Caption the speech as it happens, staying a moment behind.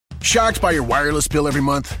Shocked by your wireless bill every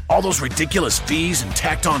month? All those ridiculous fees and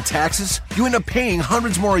tacked-on taxes? You end up paying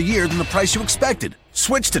hundreds more a year than the price you expected.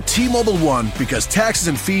 Switch to T-Mobile One because taxes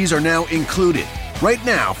and fees are now included. Right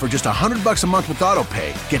now, for just $100 a month with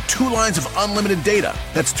AutoPay, get 2 lines of unlimited data.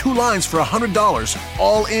 That's 2 lines for $100,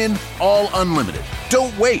 all in, all unlimited.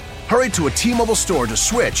 Don't wait. Hurry to a T-Mobile store to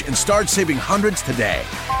switch and start saving hundreds today.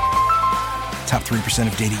 Top 3%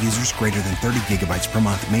 of data users greater than 30 gigabytes per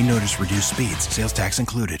month may notice reduced speeds. Sales tax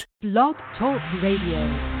included. Blog Talk Radio.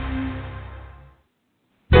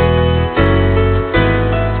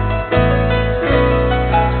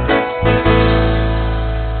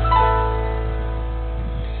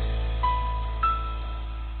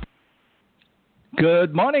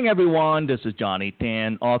 Good morning, everyone. This is Johnny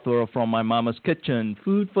Tan, author of From My Mama's Kitchen,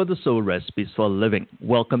 Food for the Soul Recipes for a Living.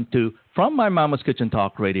 Welcome to From My Mama's Kitchen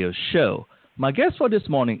Talk Radio Show. My guest for this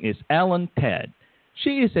morning is Ellen Ted.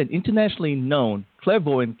 She is an internationally known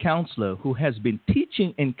clairvoyant counselor who has been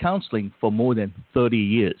teaching and counseling for more than 30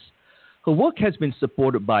 years. Her work has been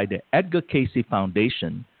supported by the Edgar Cayce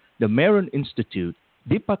Foundation, the Marion Institute,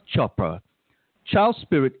 Deepak Chopra, Child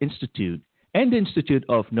Spirit Institute, and the Institute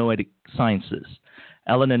of Noetic Sciences.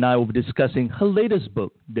 Ellen and I will be discussing her latest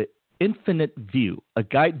book, The Infinite View, a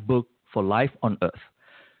guidebook for life on Earth.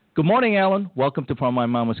 Good morning, Ellen. Welcome to From My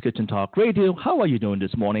Mama's Kitchen Talk Radio. How are you doing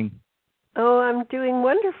this morning? Oh, I'm doing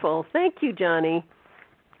wonderful. Thank you, Johnny.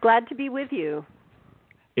 Glad to be with you.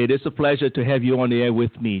 It is a pleasure to have you on the air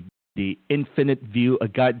with me. The Infinite View, a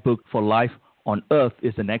guidebook for life on Earth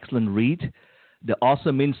is an excellent read. The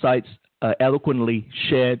awesome insights are eloquently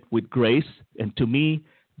shared with grace. And to me,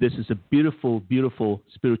 this is a beautiful, beautiful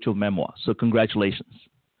spiritual memoir. So congratulations.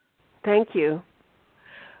 Thank you.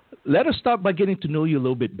 Let us start by getting to know you a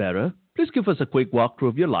little bit better. Please give us a quick walkthrough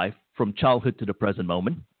of your life from childhood to the present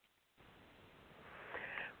moment.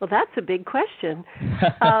 Well, that's a big question.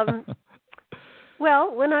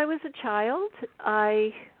 Well, when I was a child,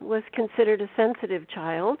 I was considered a sensitive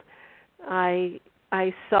child. I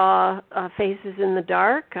saw faces in the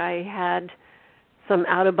dark. I had some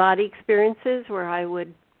out-of-body experiences where I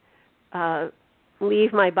would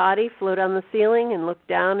leave my body, float on the ceiling, and look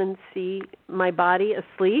down and see my body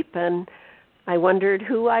asleep, and I wondered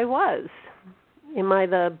who I was. Am I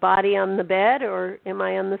the body on the bed, or am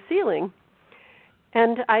I on the ceiling?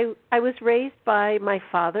 And I was raised by my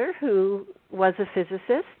father, who was a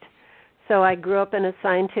physicist, so I grew up in a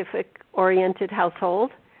scientific-oriented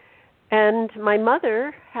household. And my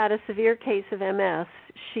mother had a severe case of MS.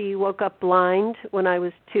 She woke up blind when I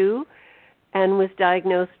was 2 and was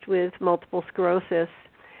diagnosed with multiple sclerosis.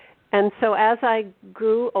 And so as I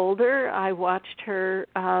grew older, I watched her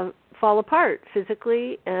fall apart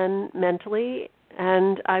physically and mentally,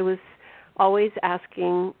 and I was always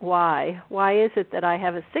asking why. Why is it that I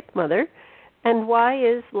have a sick mother, and why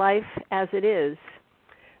is life as it is?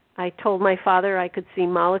 I told my father I could see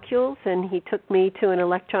molecules, and he took me to an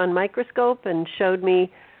electron microscope and showed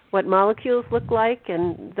me what molecules look like,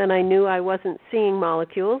 and then I knew I wasn't seeing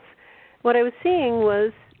molecules. What I was seeing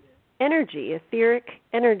was energy, etheric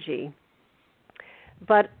energy.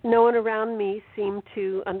 But no one around me seemed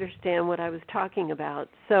to understand what I was talking about.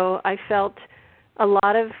 So I felt a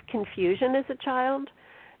lot of confusion as a child.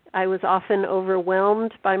 I was often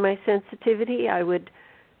overwhelmed by my sensitivity. I would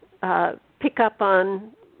pick up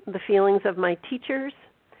on the feelings of my teachers.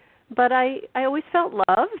 But I always felt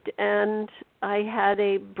loved, and I had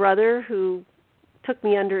a brother who took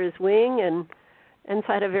me under his wing, and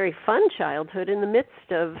so I had a very fun childhood in the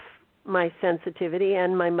midst of my sensitivity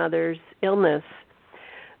and my mother's illness.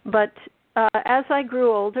 But as I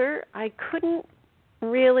grew older, I couldn't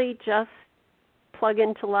really just plug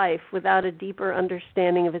into life without a deeper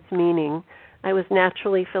understanding of its meaning. I was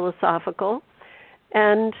naturally philosophical.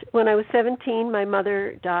 And when I was 17, my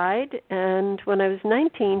mother died, and when I was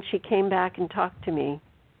 19, she came back and talked to me.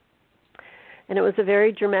 And it was a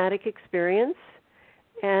very dramatic experience.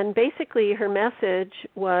 And basically her message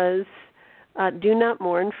was, do not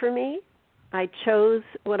mourn for me. I chose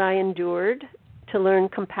what I endured to learn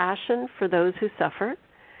compassion for those who suffer.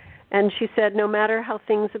 And she said, no matter how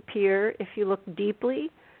things appear, if you look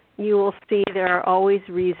deeply, you will see there are always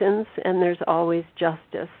reasons and there's always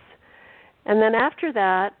justice. And then after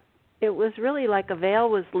that, it was really like a veil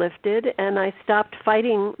was lifted, and I stopped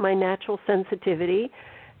fighting my natural sensitivity,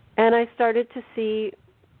 and I started to see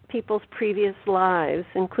people's previous lives,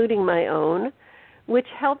 including my own, which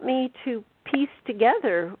helped me to piece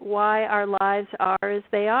together why our lives are as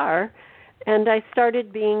they are. And I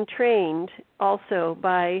started being trained also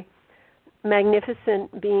by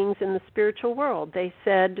magnificent beings in the spiritual world. They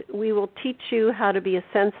said, we will teach you how to be a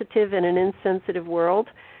sensitive in an insensitive world.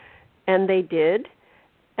 And they did.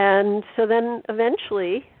 And so then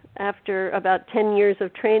eventually, after about 10 years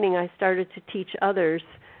of training, I started to teach others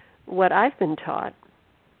what I've been taught.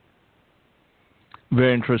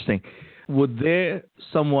 Very interesting. Was there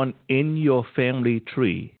someone in your family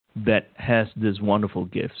tree that has these wonderful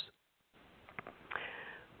gifts?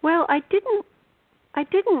 Well, I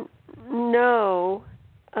didn't know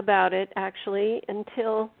about it actually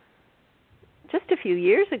until just a few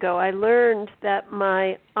years ago. I learned that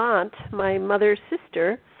my aunt, my mother's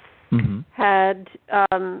sister, had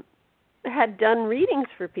done readings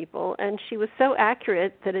for people, and she was so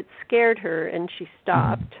accurate that it scared her, and she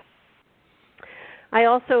stopped. I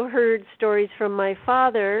also heard stories from my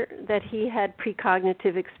father that he had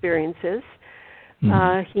precognitive experiences.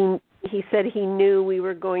 He said he knew we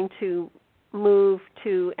were going to move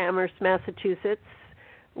to Amherst, Massachusetts,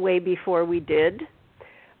 way before we did.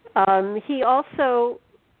 He also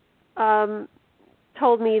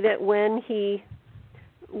told me that when he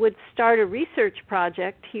would start a research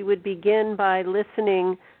project, he would begin by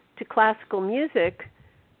listening to classical music,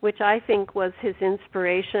 which I think was his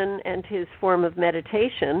inspiration and his form of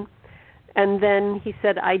meditation. And then he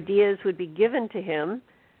said ideas would be given to him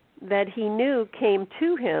that he knew came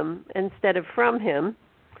to him instead of from him.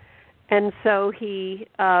 And so he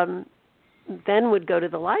then would go to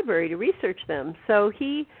the library to research them. So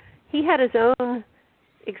he had his own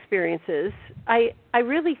experiences. I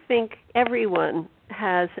really think everyone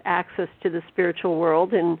has access to the spiritual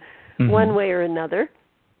world in one way or another.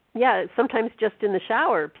 Yeah, sometimes just in the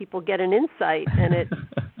shower, people get an insight, and it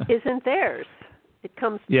isn't theirs. It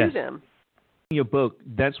comes to them. In your book,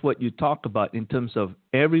 that's what you talk about in terms of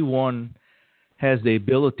everyone has the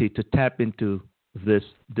ability to tap into this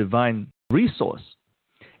divine resource.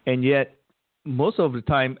 And yet, most of the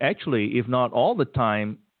time, actually, if not all the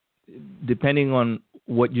time, depending on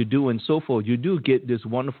what you do and so forth, you do get these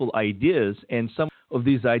wonderful ideas, and some of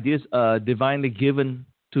these ideas are divinely given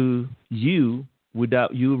to you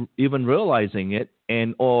without you even realizing it,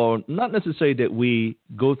 and or not necessarily that we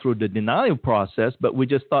go through the denial process, but we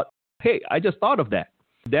just thought, hey, I just thought of that.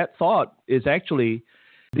 That thought is actually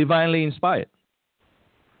divinely inspired.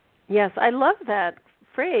 Yes, I love that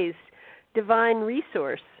phrase, divine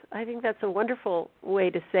resource. I think that's a wonderful way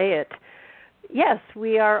to say it. Yes,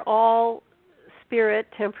 we are all spirit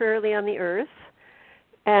temporarily on the earth,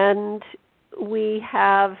 and we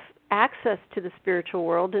have access to the spiritual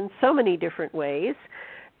world in so many different ways,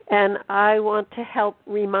 and I want to help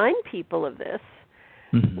remind people of this.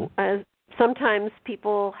 Sometimes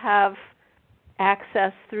people have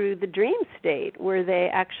access through the dream state where they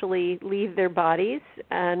actually leave their bodies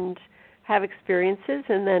and have experiences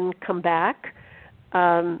and then come back.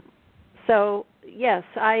 So, yes,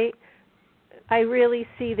 I really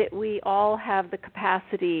see that we all have the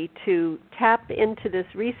capacity to tap into this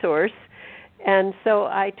resource. And so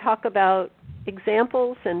I talk about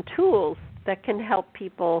examples and tools that can help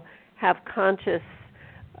people have conscious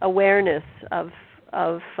awareness of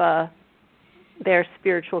their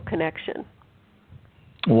spiritual connection.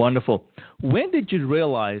 Wonderful. When did you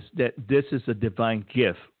realize that this is a divine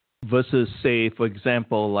gift versus, say, for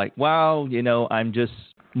example, like, wow, I'm just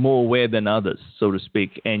more aware than others, so to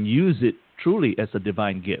speak, and use it truly as a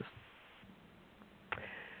divine gift?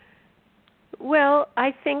 Well,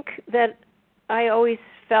 I think that I always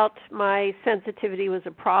felt my sensitivity was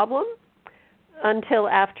a problem until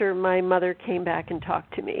after my mother came back and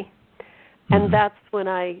talked to me. And that's when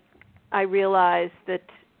I realized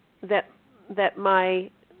that my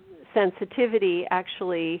sensitivity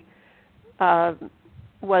actually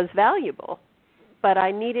was valuable, but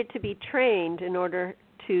I needed to be trained in order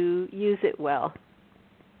to use it well.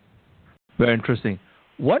 Very interesting.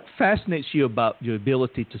 What fascinates you about your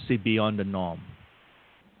ability to see beyond the norm?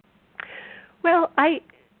 Well, I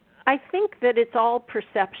think that it's all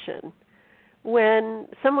perception. When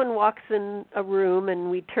someone walks in a room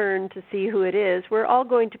and we turn to see who it is, we're all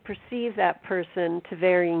going to perceive that person to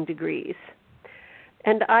varying degrees.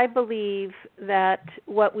 And I believe that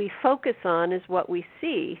what we focus on is what we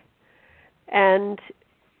see. And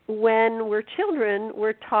when we're children,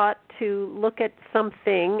 we're taught to look at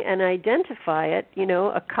something and identify it,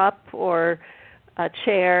 a cup or a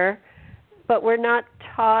chair, but we're not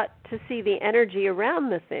taught to see the energy around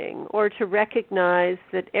the thing or to recognize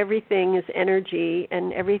that everything is energy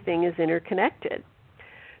and everything is interconnected.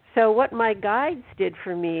 So what my guides did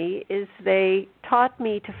for me is they taught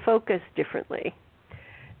me to focus differently.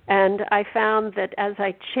 And I found that as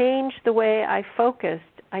I changed the way I focused,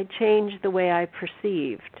 I changed the way I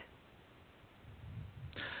perceived.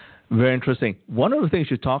 Very interesting. One of the things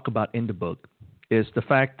you talk about in the book is the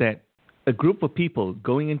fact that a group of people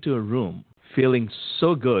going into a room feeling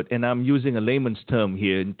so good, and I'm using a layman's term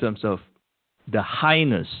here in terms of the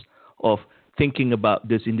highness of thinking about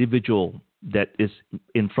this individual that is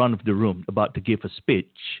in front of the room about to give a speech,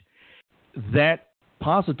 that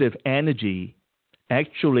positive energy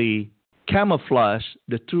actually camouflage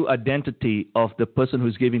the true identity of the person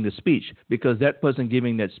who's giving the speech, because that person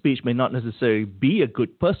giving that speech may not necessarily be a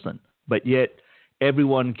good person, but yet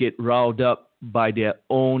everyone get riled up by their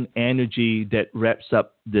own energy that wraps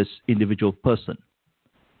up this individual person.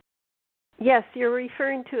 Yes, you're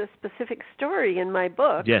referring to a specific story in my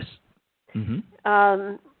book. Yes. Mm-hmm.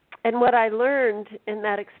 And what I learned in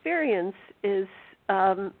that experience is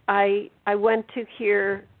I went to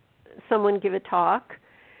hear someone give a talk,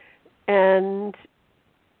 and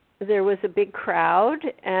there was a big crowd,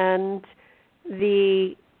 and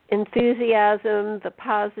the enthusiasm, the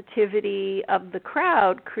positivity of the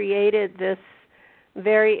crowd created this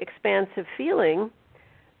very expansive feeling,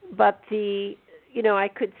 but I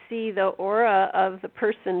could see the aura of the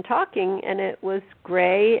person talking, and it was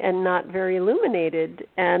gray and not very illuminated.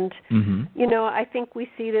 And, I think we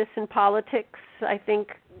see this in politics. I think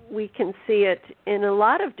we can see it in a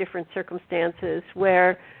lot of different circumstances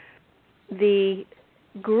where the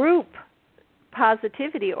group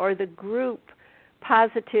positivity or the group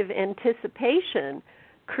positive anticipation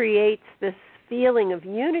creates this feeling of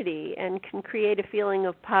unity and can create a feeling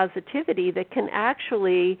of positivity that can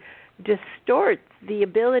actually distort the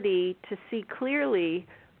ability to see clearly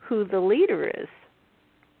who the leader is.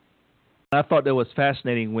 I thought that was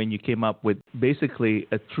fascinating when you came up with basically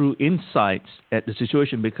a true insights at the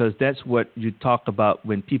situation, because that's what you talk about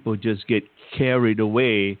when people just get carried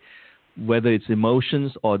away, whether it's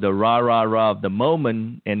emotions or the rah-rah-rah of the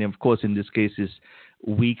moment. And, of course, in this case, is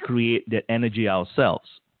we create that energy ourselves.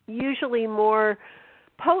 Usually more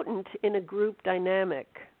potent in a group dynamic.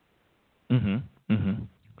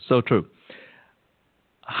 So true.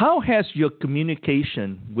 How has your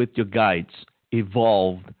communication with your guides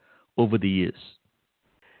evolved over the years?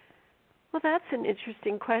 Well, that's an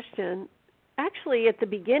interesting question. Actually, at the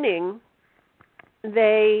beginning,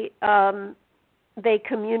 they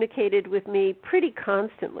communicated with me pretty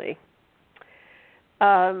constantly.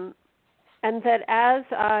 And that as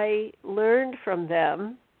I learned from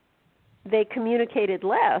them, they communicated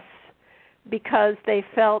less, because they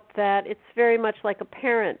felt that it's very much like a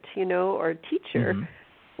parent, or a teacher,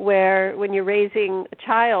 where when you're raising a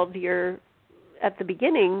child, you're at the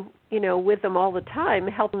beginning, with them all the time,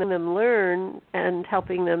 helping them learn and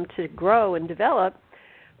helping them to grow and develop.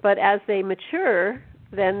 But as they mature,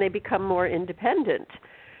 then they become more independent.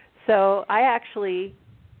 So I actually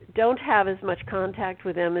don't have as much contact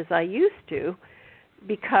with them as I used to,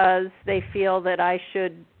 because they feel that I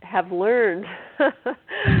should have learned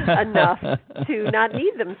enough to not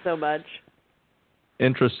need them so much.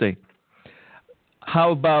 Interesting.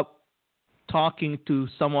 How about talking to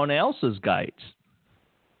someone else's guides?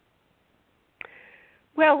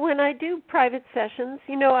 Well, when I do private sessions,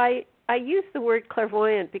 I use the word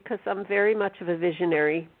clairvoyant because I'm very much of a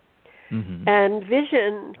visionary. And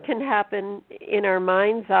vision can happen in our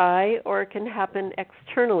mind's eye, or it can happen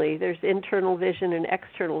externally. There's internal vision and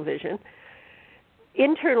external vision.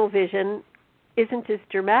 Internal vision isn't as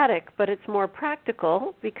dramatic, but it's more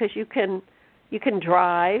practical, because you can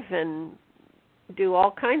drive and do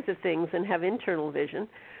all kinds of things and have internal vision.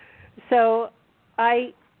 So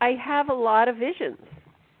I have a lot of visions.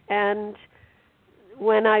 And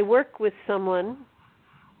when I work with someone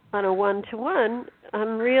on a one-to-one,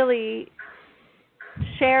 I'm really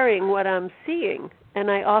sharing what I'm seeing, and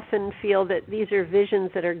I often feel that these are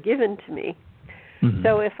visions that are given to me.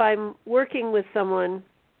 So if I'm working with someone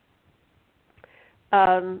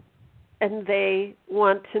and they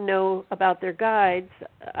want to know about their guides,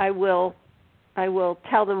 I will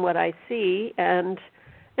tell them what I see and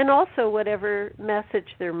also whatever message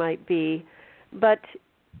there might be. But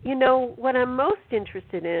what I'm most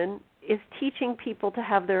interested in is teaching people to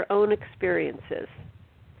have their own experiences.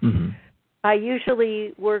 I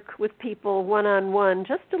usually work with people one-on-one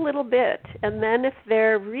just a little bit, and then if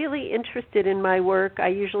they're really interested in my work, I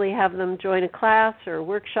usually have them join a class or a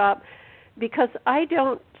workshop, because I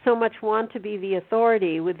don't so much want to be the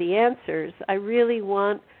authority with the answers. I really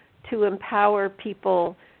want to empower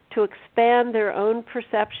people to expand their own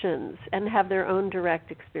perceptions and have their own direct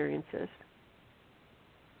experiences.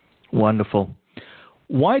 Wonderful.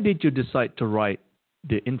 Why did you decide to write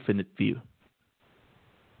The Infinite View?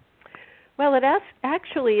 Well, it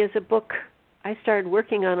actually is a book I started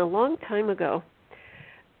working on a long time ago.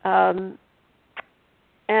 And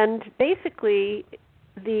basically,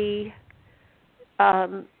 the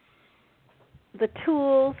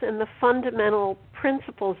tools and the fundamental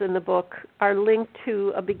principles in the book are linked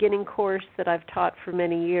to a beginning course that I've taught for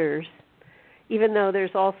many years, even though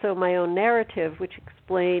there's also my own narrative which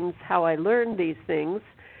explains how I learned these things.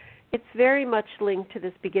 It's very much linked to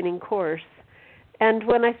this beginning course. And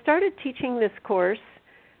when I started teaching this course,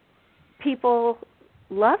 people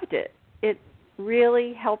loved it. It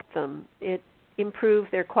really helped them. It improved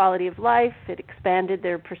their quality of life. It expanded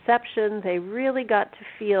their perception. They really got to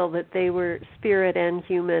feel that they were spirit and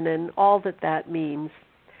human and all that that means.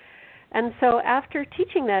 And so after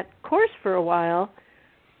teaching that course for a while,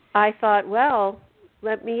 I thought, well,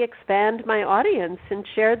 let me expand my audience and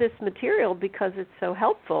share this material because it's so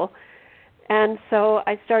helpful. And so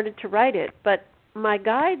I started to write it. But my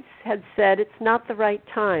guides had said it's not the right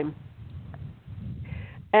time.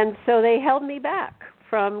 And so they held me back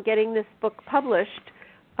from getting this book published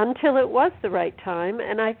until it was the right time.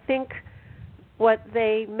 And I think what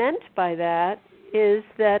they meant by that is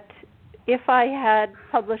that if I had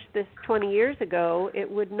published this 20 years ago,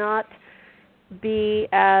 it would not be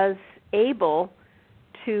as able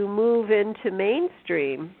to move into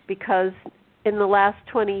mainstream because in the last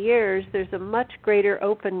 20 years there's a much greater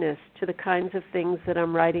openness to the kinds of things that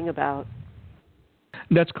I'm writing about.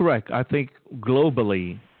 That's correct. I think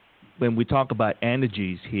globally, when we talk about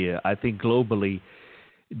energies here, I think globally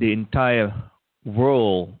the entire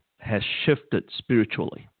world has shifted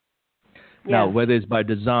spiritually. Yes. Now, whether it's by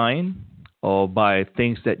design or by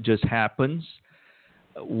things that just happens,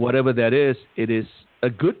 whatever that is, it is a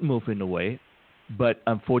good move in a way, but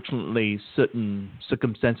unfortunately certain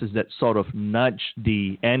circumstances that sort of nudge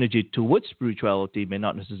the energy towards spirituality may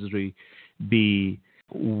not necessarily be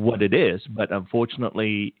what it is, but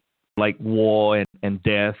unfortunately like war and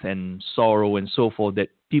death and sorrow and so forth, that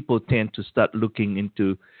people tend to start looking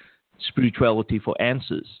into spirituality for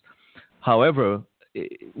answers. However,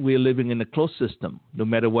 we're living in a closed system. No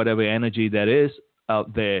matter whatever energy that is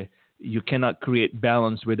out there, you cannot create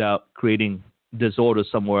balance without creating disorder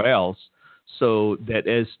somewhere else. So that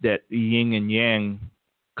is that yin and yang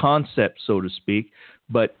concept, so to speak.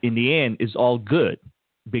 But in the end, it's all good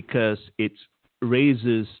because it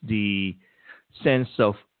raises the sense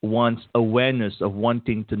of one's awareness of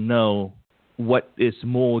wanting to know what is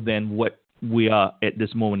more than what we are at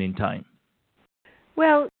this moment in time.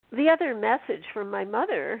 Well, the other message from my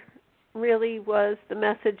mother really was the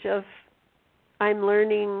message of I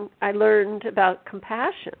learned about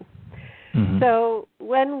compassion. Mm-hmm. So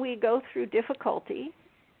when we go through difficulty,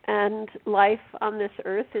 and life on this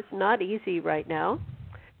earth is not easy right now,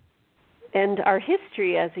 and our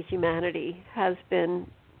history as a humanity has been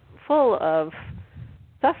full of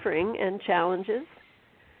suffering and challenges,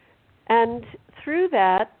 and through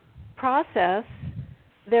that process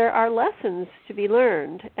there are lessons to be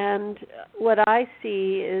learned. And what I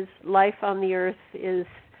see is life on the earth is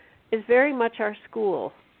very much our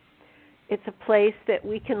school. It's a place that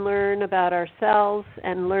we can learn about ourselves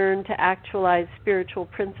and learn to actualize spiritual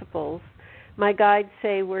principles. My guides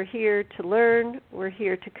say we're here to learn, we're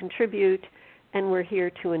here to contribute, and we're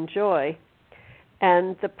here to enjoy.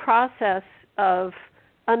 And the process of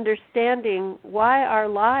understanding why our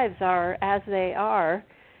lives are as they are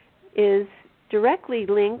is directly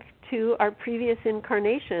linked to our previous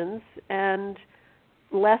incarnations and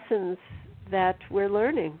lessons that we're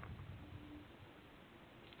learning.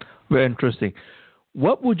 Very interesting.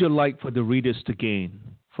 What would you like for the readers to gain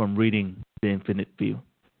from reading The Infinite View?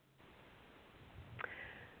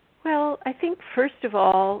 Well, I think first of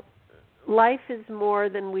all, life is more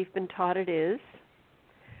than we've been taught it is,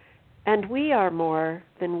 and we are more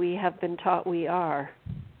than we have been taught we are.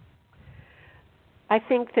 I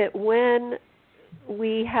think that when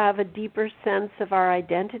we have a deeper sense of our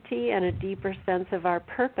identity and a deeper sense of our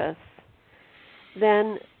purpose,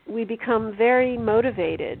 then we become very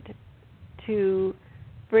motivated to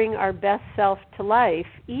bring our best self to life,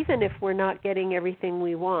 even if we're not getting everything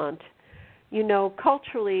we want. You know,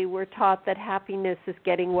 culturally, we're taught that happiness is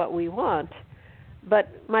getting what we want. But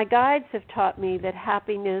my guides have taught me that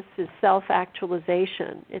happiness is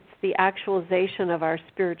self-actualization. It's the actualization of our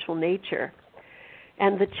spiritual nature.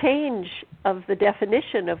 And the change of the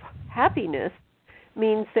definition of happiness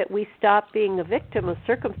means that we stop being a victim of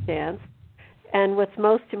circumstance, and what's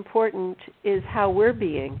most important is how we're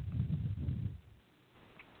being.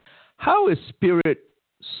 How is spirit,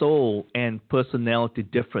 soul, and personality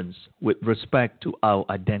different with respect to our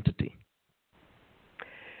identity?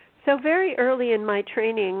 So very early in my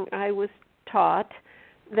training, I was taught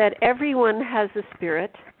that everyone has a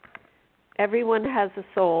spirit, everyone has a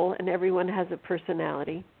soul, and everyone has a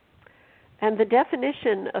personality. And the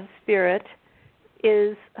definition of spirit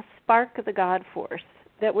is a spark of the God force,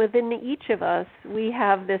 that within each of us we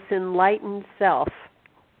have this enlightened self.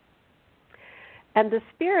 And the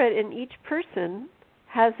spirit in each person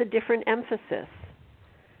has a different emphasis.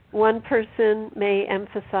 One person may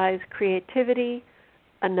emphasize creativity,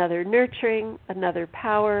 another nurturing, another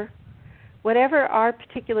power. Whatever our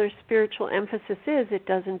particular spiritual emphasis is, it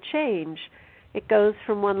doesn't change. It goes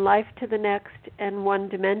from one life to the next and one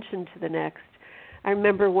dimension to the next. I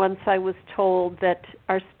remember once I was told that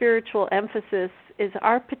our spiritual emphasis is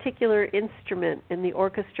our particular instrument in the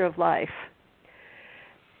orchestra of life.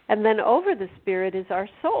 And then over the spirit is our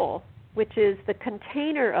soul, which is the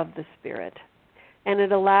container of the spirit. And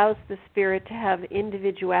it allows the spirit to have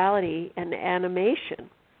individuality and animation.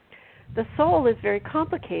 The soul is very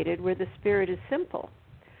complicated where the spirit is simple.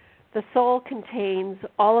 The soul contains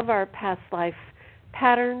all of our past life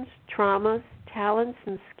patterns, traumas, talents,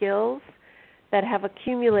 and skills that have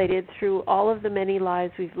accumulated through all of the many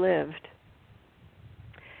lives we've lived.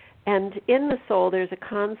 And in the soul, there's a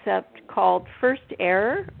concept called first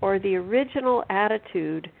error, or the original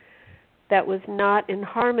attitude that was not in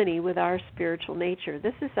harmony with our spiritual nature.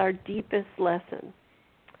 This is our deepest lesson.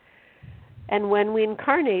 And when we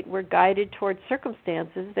incarnate, we're guided towards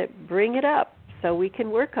circumstances that bring it up so we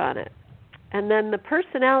can work on it. And then the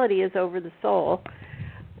personality is over the soul,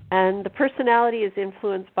 and the personality is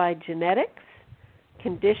influenced by genetics,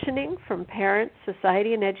 conditioning from parents,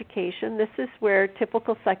 society, and education. This is where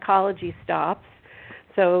typical psychology stops,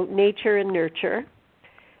 so nature and nurture.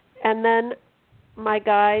 And then my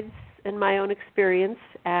guides and my own experience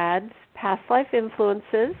adds past life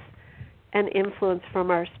influences and influence from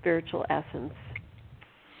our spiritual essence.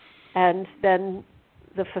 And then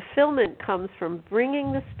the fulfillment comes from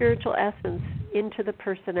bringing the spiritual essence into the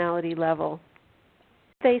personality level.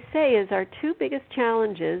 They say is our two biggest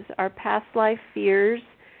challenges are past life fears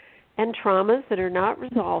and traumas that are not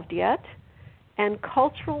resolved yet, and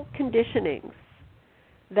cultural conditionings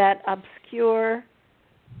that obscure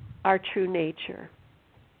our true nature.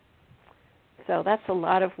 So that's a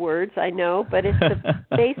lot of words, I know, but it's the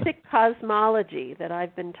basic cosmology that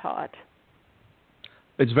I've been taught.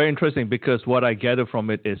 It's very interesting because what I gather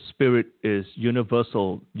from it is spirit is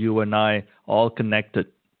universal. You and I all connected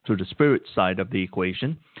to the spirit side of the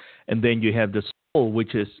equation. And then you have the soul,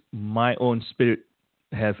 which is my own spirit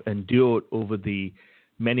have endured over the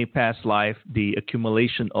many past life, the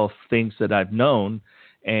accumulation of things that I've known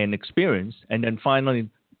and experienced. And then finally,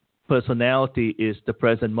 personality is the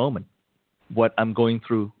present moment, what I'm going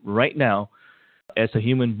through right now as a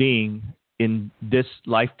human being in this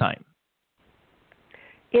lifetime.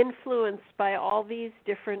 Influenced by all these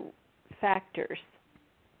different factors.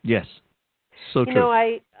 Yes, so true. You know,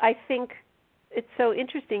 I think it's so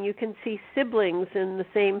interesting. You can see siblings in the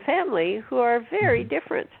same family who are very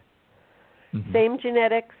different. Same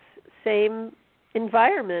genetics, same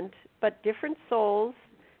environment, but different souls,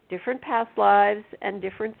 different past lives, and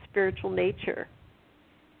different spiritual nature.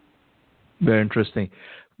 Very interesting.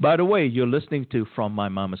 By the way, you're listening to From My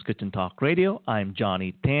Mama's Kitchen Talk Radio. I'm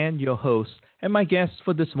Johnny Tan, your host, and my guest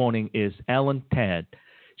for this morning is Ellen Tad.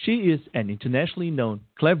 She is an internationally known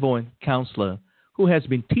clairvoyant counselor who has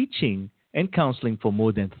been teaching and counseling for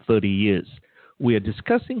more than 30 years. We are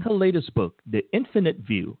discussing her latest book, The Infinite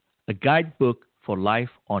View, a guidebook for life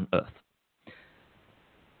on Earth.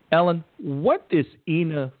 Ellen, what is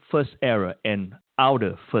inner first error and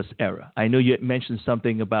outer first error? I know you had mentioned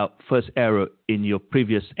something about first error in your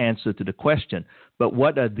previous answer to the question, but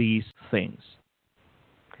what are these things?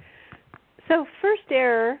 So first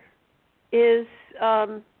error is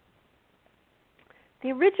the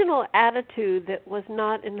original attitude that was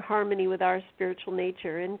not in harmony with our spiritual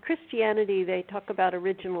nature. In Christianity, they talk about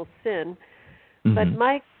original sin, but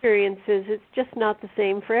my experience is it's just not the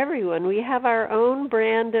same for everyone. We have our own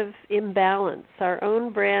brand of imbalance, our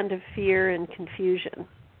own brand of fear and confusion.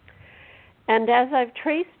 And as I've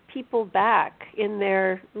traced people back in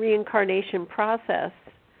their reincarnation process,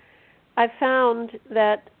 I've found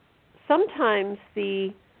that sometimes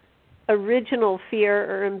the original fear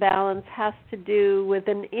or imbalance has to do with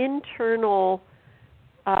an internal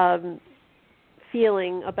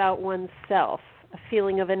feeling about oneself, a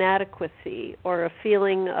feeling of inadequacy or a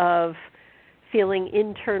feeling of feeling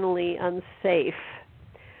internally unsafe,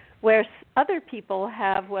 where other people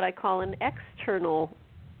have what I call an external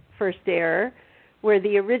first error, where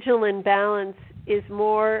the original imbalance is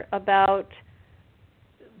more about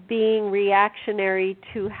being reactionary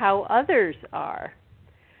to how others are.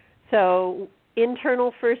 So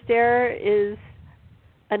internal first error is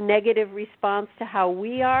a negative response to how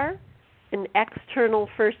we are. An external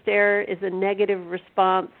first error is a negative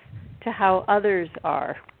response to how others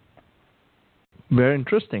are. Very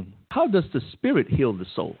interesting. How does the spirit heal the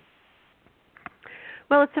soul?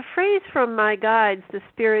 Well, it's a phrase from my guides, the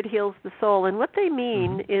spirit heals the soul. And what they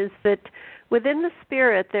mean is that within the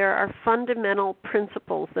spirit there are fundamental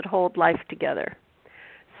principles that hold life together,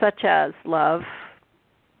 such as love,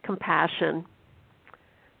 compassion,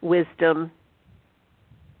 wisdom,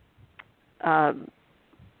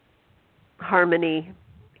 harmony,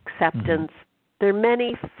 acceptance. There are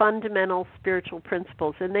many fundamental spiritual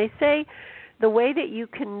principles. And they say the way that you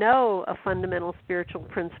can know a fundamental spiritual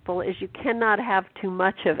principle is you cannot have too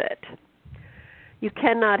much of it. You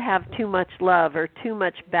cannot have too much love or too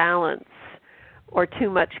much balance or too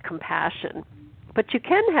much compassion. But you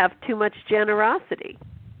can have too much generosity.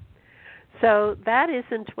 So that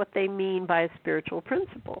isn't what they mean by a spiritual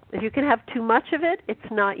principle. If you can have too much of it, it's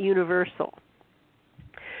not universal.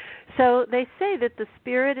 So they say that the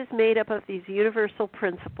spirit is made up of these universal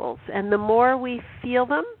principles, and the more we feel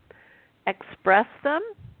them, express them,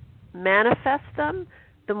 manifest them,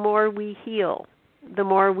 the more we heal. The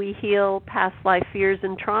more we heal past life fears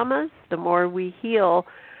and traumas, the more we heal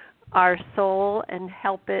our soul and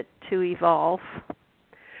help it to evolve.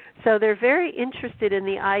 So they're very interested in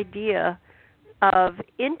the idea of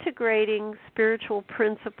integrating spiritual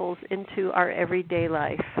principles into our everyday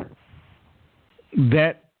life.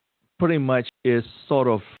 That pretty much is sort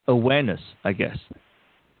of awareness, I guess.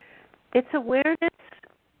 It's awareness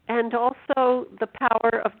and also the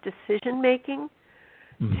power of decision-making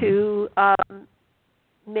to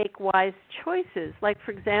make wise choices. Like,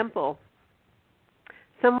 for example,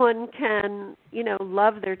 someone can,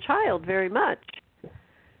 love their child very much,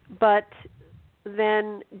 but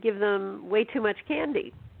then give them way too much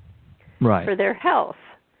candy for their health.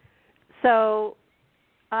 So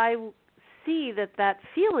I see that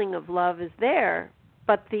feeling of love is there,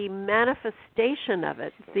 but the manifestation of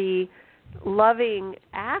it, the loving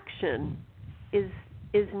action is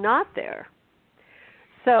not there.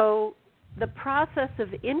 So the process of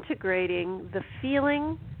integrating the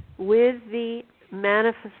feeling with the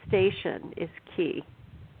manifestation is key.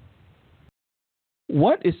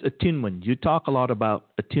 What is attunement? You talk a lot about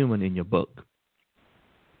attunement in your book.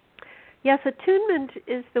 Yes, attunement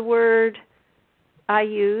is the word I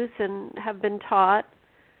use and have been taught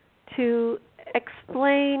to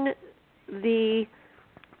explain the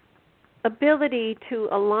ability to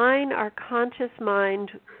align our conscious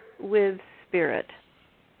mind with spirit.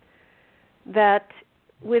 That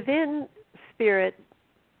within spirit,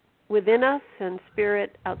 within us and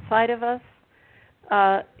spirit outside of us,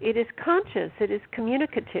 it is conscious, it is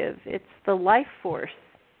communicative, it's the life force.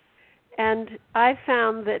 And I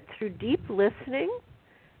found that through deep listening,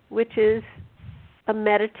 which is a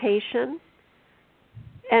meditation,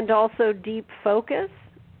 and also deep focus,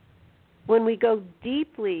 when we go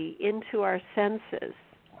deeply into our senses,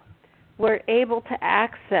 we're able to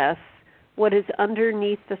access what is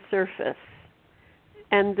underneath the surface.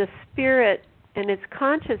 And the spirit and its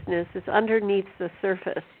consciousness is underneath the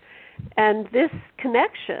surface. And this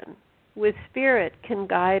connection with spirit can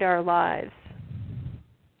guide our lives.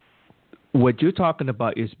 What you're talking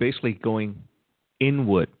about is basically going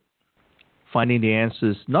inward, finding the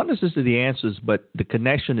answers, not necessarily the answers, but the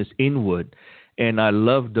connection is inward. And I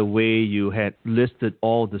love the way you had listed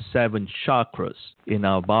all the 7 chakras in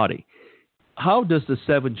our body. How does the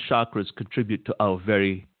 7 chakras contribute to our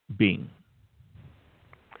very being?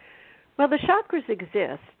 Well, the chakras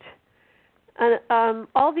exist.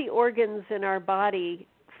 All the organs in our body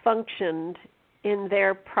functioned in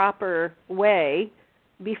their proper way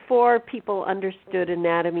before people understood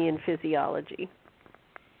anatomy and physiology.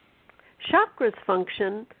 Chakras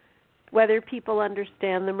function whether people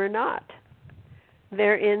understand them or not.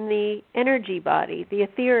 They're in the energy body, the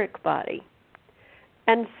etheric body.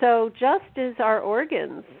 And so just as our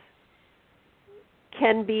organs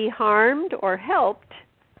can be harmed or helped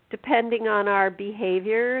depending on our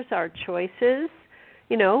behaviors, our choices,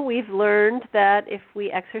 we've learned that if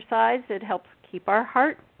we exercise, it helps keep our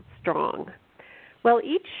heart strong. Well,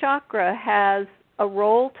 each chakra has a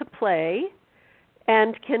role to play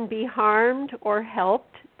and can be harmed or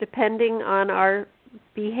helped depending on our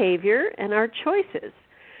behavior and our choices.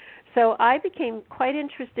 So I became quite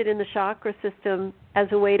interested in the chakra system as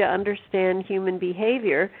a way to understand human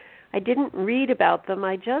behavior. I didn't read about them.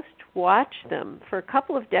 I just watched them for a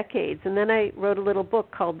couple of decades, and then I wrote a little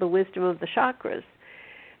book called The Wisdom of the Chakras.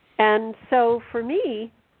 And so for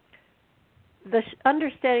me,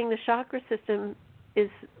 understanding the chakra system is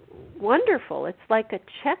wonderful. It's like a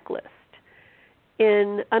checklist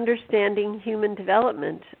in understanding human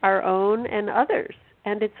development, our own and others.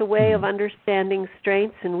 And it's a way of understanding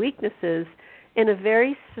strengths and weaknesses in a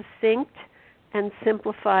very succinct and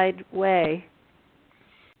simplified way.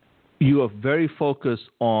 you are very focused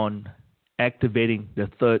on activating the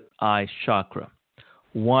third eye chakra.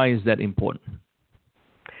 Why is that important?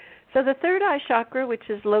 So the third eye chakra, which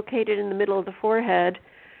is located in the middle of the forehead,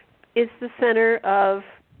 is the center of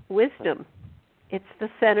wisdom. It's the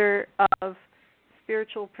center of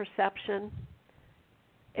spiritual perception.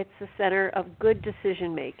 It's the center of good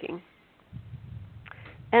decision making.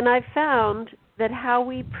 And I've found that how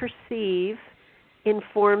we perceive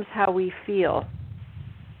informs how we feel.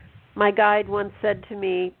 My guide once said to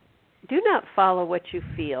me, "Do not follow what you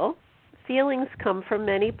feel. Feelings come from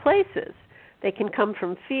many places. They can come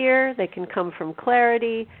from fear, they can come from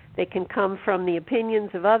clarity, they can come from the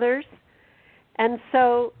opinions of others." And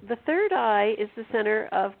so the third eye is the center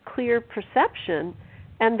of clear perception,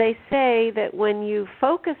 and they say that when you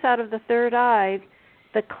focus out of the third eye,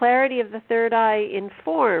 the clarity of the third eye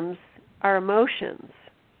informs our emotions.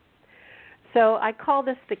 So I call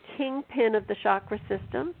this the kingpin of the chakra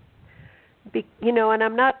system. And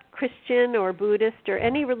I'm not Christian or Buddhist or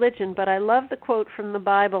any religion, but I love the quote from the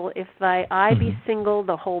Bible, "If thy eye be single,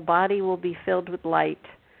 the whole body will be filled with light."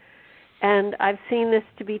 And I've seen this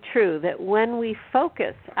to be true, that when we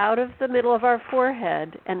focus out of the middle of our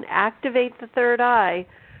forehead and activate the third eye,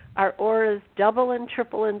 our auras double and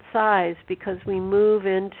triple in size because we move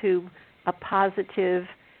into a positive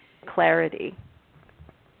clarity.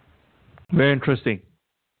 Very interesting.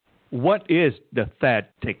 What is the THAD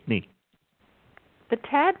technique? The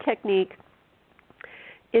TAD technique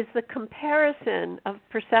is the comparison of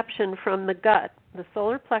perception from the gut, the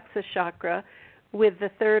solar plexus chakra, with the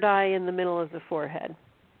third eye in the middle of the forehead.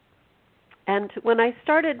 And when I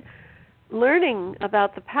started learning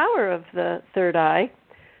about the power of the third eye,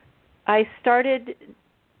 I started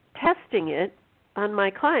testing it on my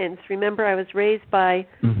clients. Remember, I was raised by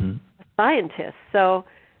a scientist, so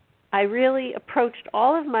I really approached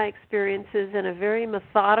all of my experiences in a very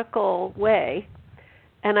methodical way,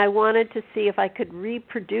 and I wanted to see if I could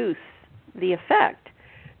reproduce the effect.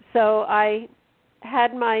 So I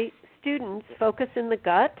had my students focus in the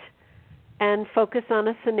gut and focus on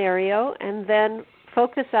a scenario, and then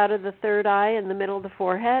focus out of the third eye in the middle of the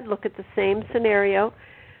forehead, look at the same scenario.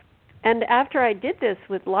 And after I did this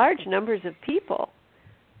with large numbers of people,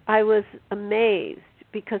 I was amazed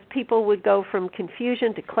because people would go from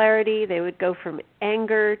confusion to clarity. They would go from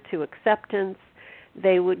anger to acceptance.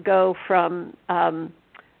 They would go from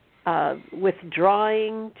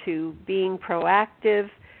withdrawing to being proactive.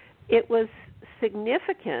 It was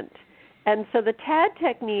significant. And so the TAD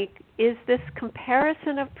technique is this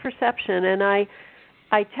comparison of perception, and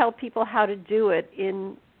I tell people how to do it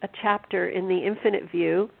in a chapter in the Infinite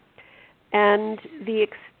View. And the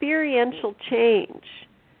experiential change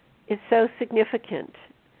is so significant.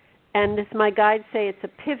 And as my guides say, it's a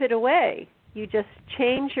pivot away. You just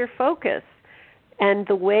change your focus, and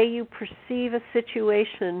the way you perceive a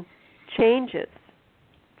situation changes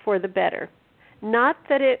for the better. Not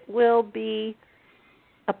that it will be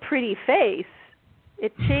a pretty face.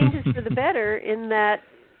 It changes for the better in that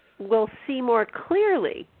we'll see more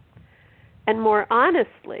clearly and more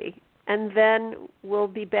honestly, and then we'll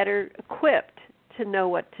be better equipped to know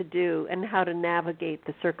what to do and how to navigate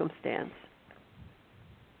the circumstance.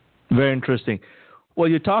 Very interesting. Well,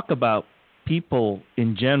 you talk about people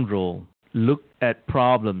in general look at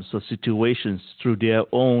problems or situations through their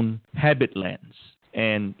own habit lens.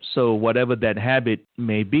 And so whatever that habit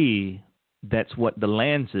may be, that's what the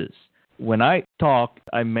lens is. When I talk,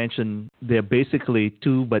 I mention they're basically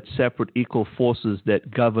two but separate equal forces that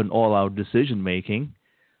govern all our decision making,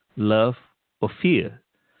 love or fear.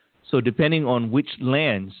 So depending on which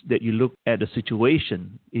lens that you look at the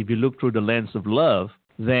situation, if you look through the lens of love,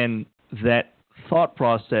 then that thought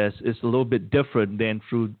process is a little bit different than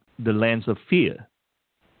through the lens of fear.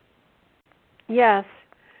 Yes.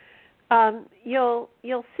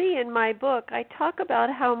 You'll see in my book, I talk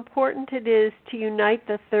about how important it is to unite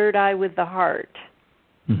the third eye with the heart.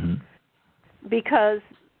 Because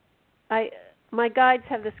my guides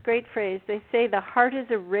have this great phrase. They say the heart is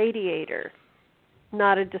a radiator,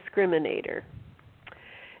 not a discriminator.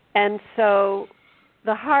 And so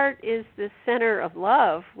the heart is the center of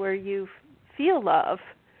love, where you feel love,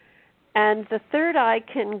 and the third eye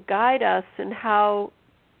can guide us in how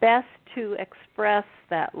best to express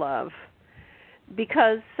that love.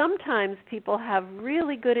 Because sometimes people have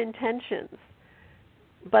really good intentions,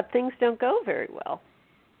 but things don't go very well.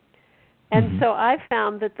 And so I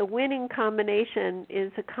found that the winning combination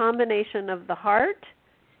is a combination of the heart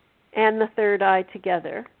and the third eye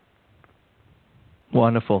together.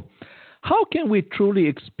 Wonderful. How can we truly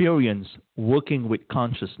experience working with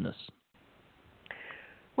consciousness?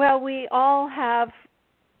 Well, we all have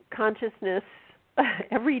consciousness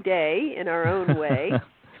every day in our own way.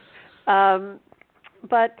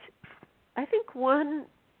 But I think one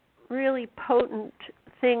really potent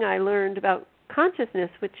thing I learned about consciousness,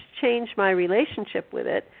 which changed my relationship with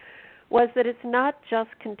it, was that it's not just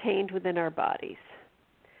contained within our bodies,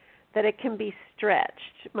 that it can be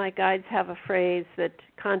stretched. My guides have a phrase that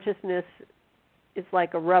consciousness is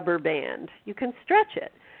like a rubber band. You can stretch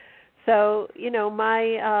it. So,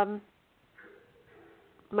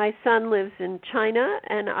 my son lives in China,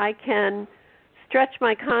 and I can stretch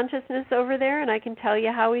my consciousness over there, and I can tell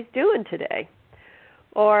you how he's doing today.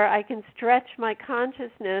 Or I can stretch my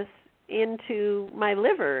consciousness into my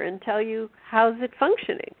liver and tell you how's it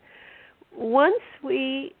functioning. Once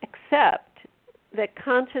we accept that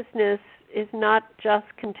consciousness is not just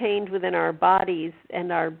contained within our bodies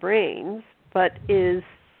and our brains, but is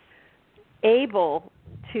able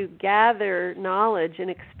to gather knowledge and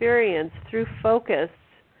experience through focus,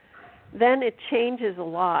 then it changes a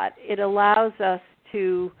lot. It allows us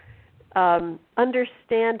to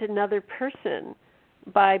understand another person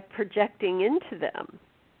by projecting into them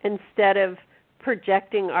instead of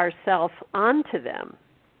projecting ourselves onto them.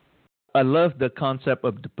 I love the concept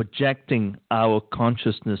of projecting our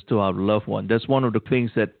consciousness to our loved one. That's one of the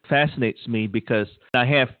things that fascinates me because I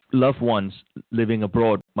have loved ones living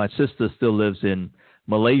abroad. My sister still lives in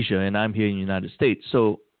Malaysia, and I'm here in the United States.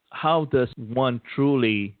 So how does one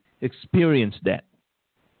truly experience that?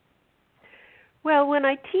 Well, when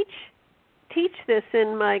I teach this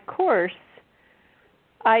in my course,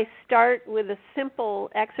 I start with a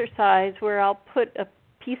simple exercise where I'll put a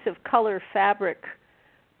piece of color fabric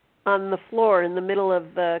on the floor in the middle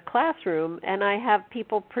of the classroom, and I have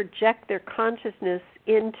people project their consciousness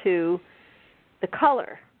into the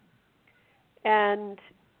color. And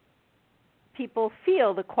people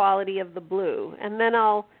feel the quality of the blue. And then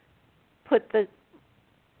I'll put the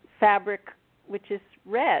fabric, which is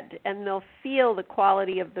red, and they'll feel the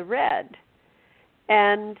quality of the red.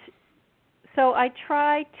 And so I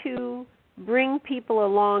try to bring people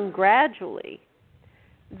along gradually,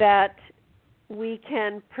 that we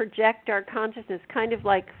can project our consciousness, kind of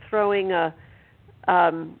like throwing a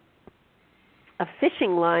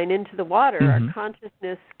fishing line into the water. Mm-hmm. Our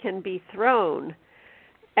consciousness can be thrown.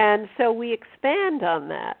 And so we expand on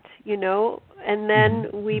that, and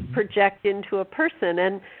then we project into a person.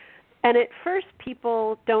 And at first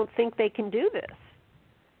people don't think they can do this,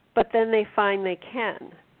 but then they find they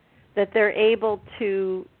can, that they're able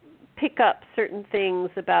to pick up certain things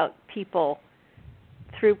about people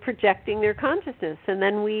through projecting their consciousness. And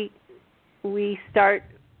then we start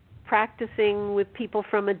practicing with people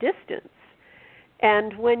from a distance.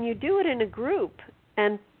 And when you do it in a group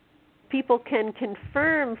and people can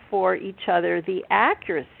confirm for each other the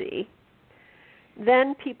accuracy,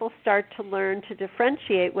 then people start to learn to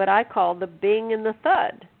differentiate what I call the bing and the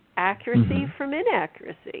thud, accuracy from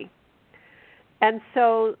inaccuracy. And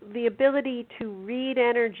so the ability to read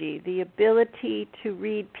energy, the ability to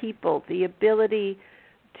read people, the ability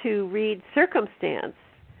to read circumstance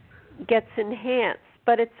gets enhanced.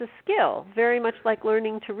 But it's a skill, very much like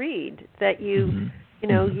learning to read, that you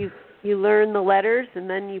learn the letters and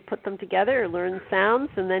then you put them together, or learn sounds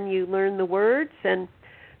and then you learn the words. And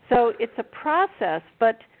so it's a process.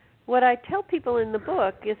 But what I tell people in the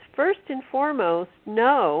book is, first and foremost,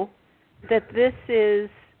 know that this is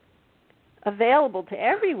available to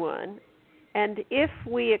everyone. And if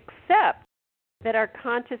we accept that our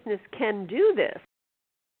consciousness can do this,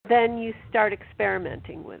 then you start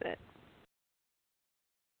experimenting with it.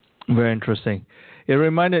 Very interesting. It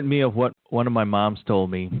reminded me of what one of my moms told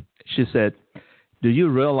me. She said, do you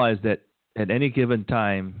realize that at any given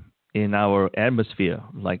time in our atmosphere,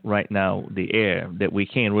 like right now, the air that we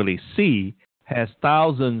can't really see, has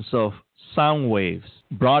thousands of sound waves,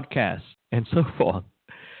 broadcasts, and so forth.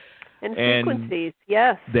 And frequencies,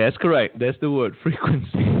 yes. That's correct. That's the word,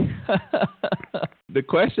 frequency. The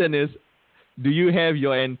question is, do you have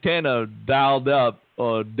your antenna dialed up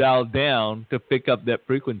or dialed down to pick up that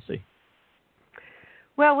frequency?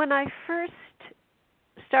 Well, when I first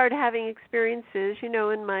started having experiences,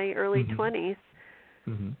 in my early 20s,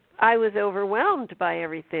 I was overwhelmed by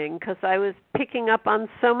everything because I was picking up on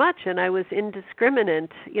so much and I was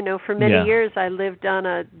indiscriminate. For many years I lived on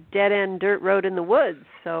a dead-end dirt road in the woods,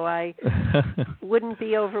 so I wouldn't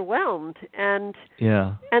be overwhelmed. And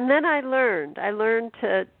then I learned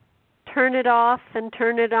to turn it off and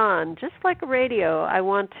turn it on, just like a radio. I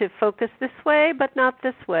want to focus this way, but not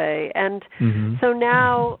this way. And so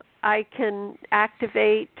now I can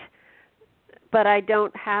activate, but I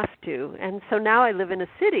don't have to. And so now I live in a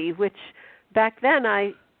city, which back then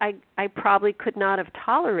I probably could not have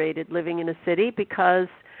tolerated living in a city, because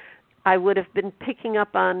I would have been picking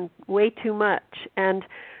up on way too much. And,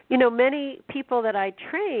 many people that I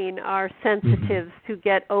train are sensitives who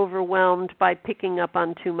get overwhelmed by picking up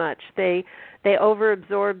on too much. They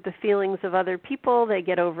overabsorb the feelings of other people. They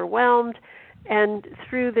get overwhelmed. And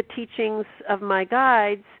through the teachings of my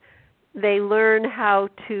guides, they learn how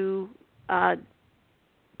to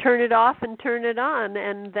turn it off and turn it on,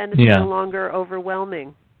 and then it's no longer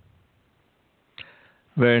overwhelming.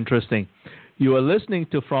 Very interesting. You are listening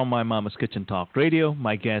to From My Mama's Kitchen Talk Radio.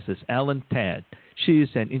 My guest is Ellen Tad. She is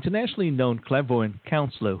an internationally known clairvoyant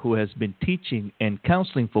counselor who has been teaching and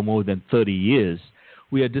counseling for more than 30 years.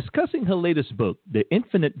 We are discussing her latest book, The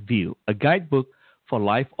Infinite View, a guidebook for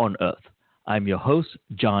life on Earth. I'm your host,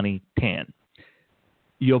 Johnny Tan.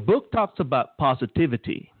 Your book talks about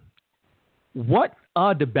positivity. What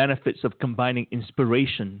are the benefits of combining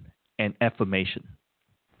inspiration and affirmation?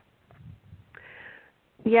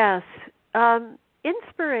 Yes.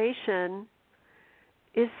 Inspiration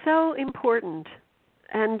is so important,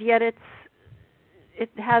 and yet it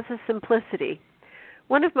has a simplicity.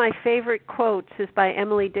 One of my favorite quotes is by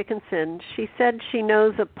Emily Dickinson. She said she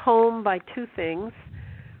knows a poem by two things.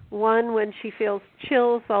 One, when she feels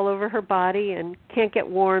chills all over her body and can't get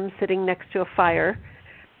warm sitting next to a fire.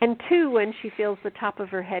 And two, when she feels the top of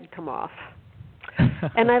her head come off.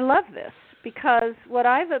 And I love this because what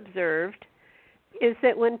I've observed is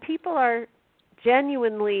that when people are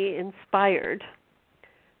genuinely inspired,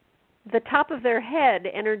 the top of their head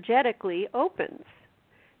energetically opens.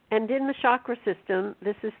 And in the chakra system,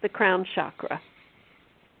 this is the crown chakra.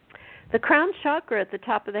 The crown chakra at the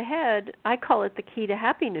top of the head, I call it the key to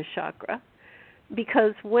happiness chakra,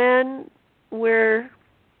 because when we're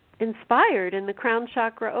inspired and the crown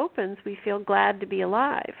chakra opens, we feel glad to be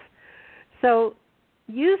alive. So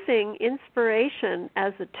using inspiration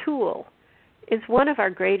as a tool is one of our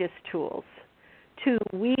greatest tools, to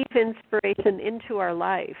weave inspiration into our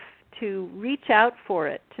life, to reach out for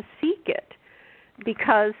it, to seek it,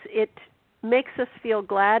 because it makes us feel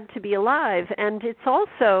glad to be alive. And it's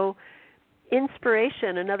also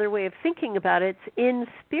inspiration, another way of thinking about it, it's in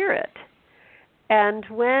spirit. And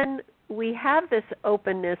when we have this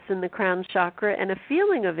openness in the crown chakra and a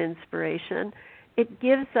feeling of inspiration, it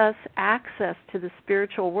gives us access to the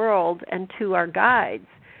spiritual world and to our guides,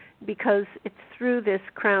 because it's through this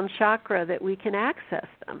crown chakra that we can access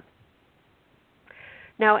them.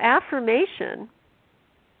 Now, affirmation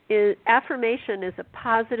is a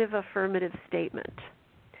positive affirmative statement.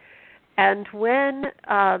 And when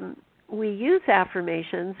we use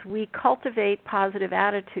affirmations, we cultivate positive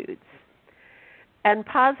attitudes. And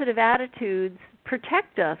positive attitudes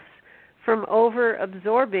protect us from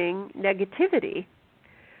over-absorbing negativity.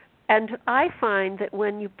 And I find that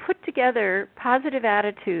when you put together positive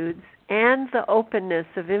attitudes and the openness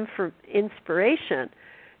of inspiration,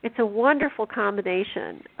 it's a wonderful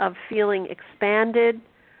combination of feeling expanded,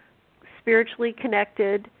 spiritually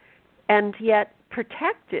connected, and yet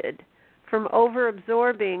protected from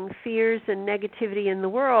over-absorbing fears and negativity in the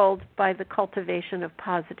world by the cultivation of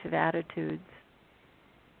positive attitudes.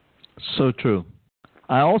 So true.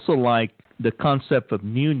 I also like the concept of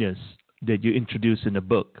newness that you introduce in the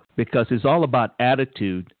book, because it's all about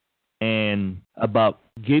attitude and about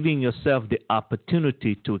giving yourself the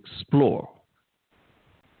opportunity to explore.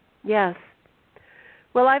 Yes.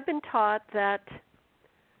 Well, I've been taught that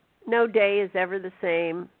no day is ever the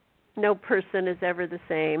same, no person is ever the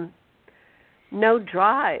same, no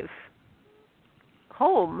drive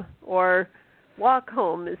home or walk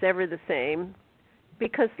home is ever the same,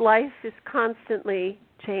 because life is constantly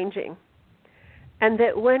changing. And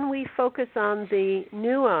that when we focus on the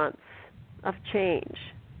nuance of change,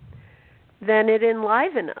 then it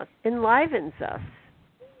enlivens us.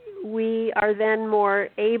 We are then more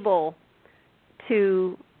able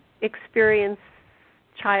to experience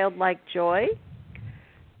childlike joy,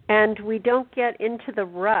 and we don't get into the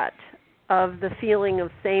rut of the feeling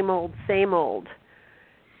of same old,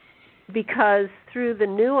 because through the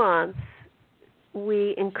nuance,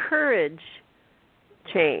 we encourage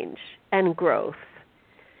change and growth.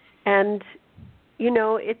 And,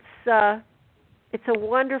 it's a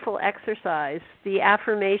wonderful exercise. The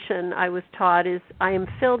affirmation I was taught is, I am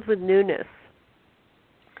filled with newness,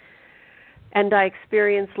 and I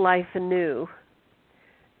experience life anew.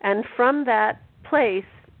 And from that place,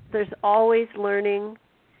 there's always learning,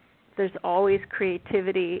 there's always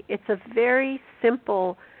creativity. It's a very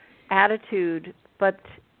simple attitude, but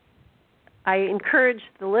I encourage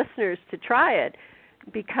the listeners to try it,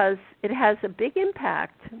 because it has a big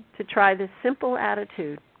impact to try this simple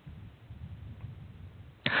attitude.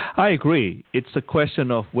 I agree. It's a question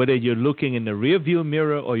of whether you're looking in the rearview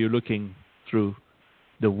mirror or you're looking through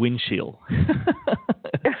the windshield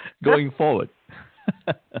going forward.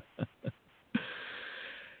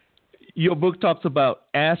 Your book talks about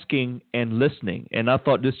asking and listening, and I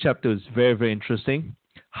thought this chapter is very, very interesting.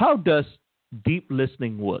 How does deep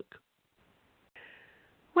listening work?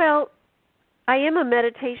 Well, I am a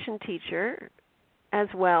meditation teacher as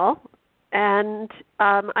well, and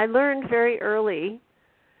I learned very early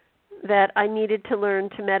that I needed to learn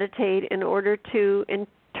to meditate in order to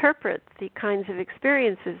interpret the kinds of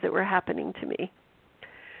experiences that were happening to me.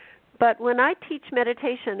 But when I teach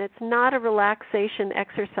meditation, it's not a relaxation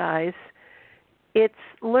exercise. It's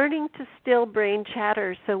learning to still brain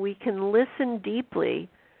chatter so we can listen deeply,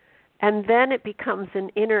 and then it becomes an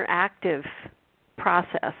interactive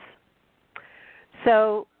process.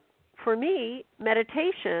 So for me,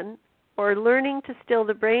 meditation, or learning to still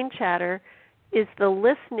the brain chatter, is the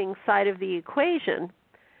listening side of the equation,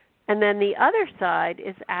 and then the other side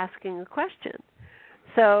is asking a question.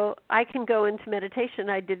 So I can go into meditation.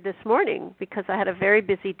 I did this morning because I had a very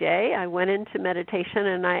busy day. I went into meditation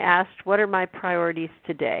and I asked, what are my priorities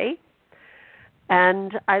today?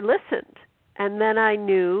 And I listened. And then I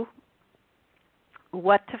knew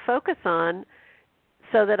what to focus on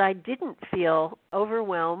so that I didn't feel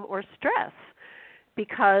overwhelmed or stress,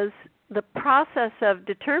 because the process of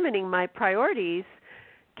determining my priorities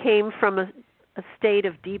came from a state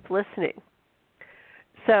of deep listening.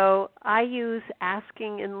 So I use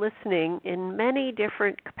asking and listening in many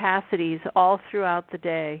different capacities all throughout the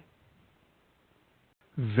day.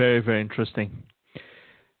 Very, very interesting.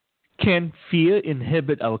 Can fear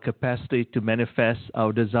inhibit our capacity to manifest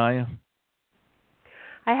our desire?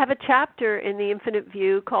 I have a chapter in The Infinite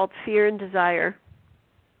View called Fear and Desire.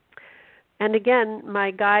 And again,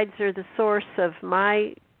 my guides are the source of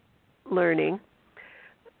my learning.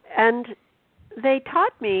 And they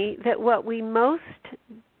taught me that what we most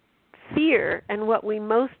fear and what we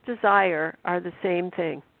most desire are the same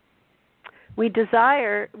thing. We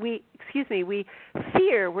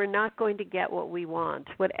fear we're not going to get what we want.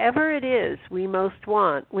 Whatever it is we most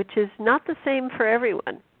want, which is not the same for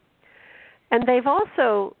everyone. And they've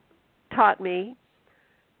also taught me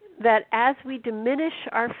that as we diminish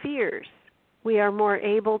our fears, we are more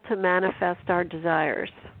able to manifest our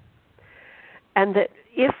desires. And that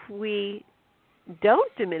if we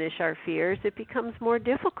don't diminish our fears, it becomes more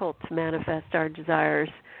difficult to manifest our desires.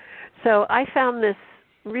 So I found this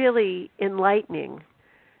really enlightening,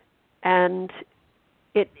 and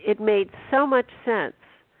it made so much sense,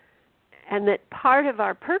 and that part of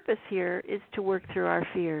our purpose here is to work through our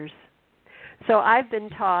fears. So I've been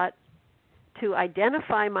taught to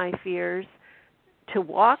identify my fears, to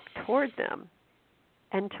walk toward them,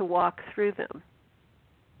 and to walk through them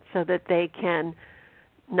so that they can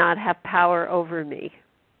not have power over me.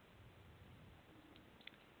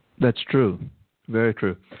 That's true. Very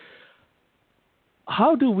true.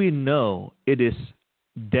 How do we know it is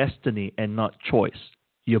destiny and not choice?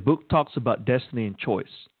 Your book talks about destiny and choice.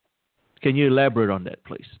 Can you elaborate on that,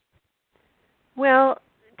 please? Well,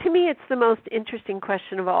 to me, it's the most interesting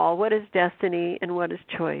question of all. What is destiny and what is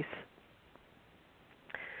choice?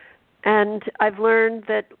 And I've learned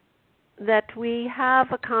that we have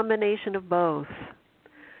a combination of both.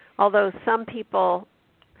 Although some people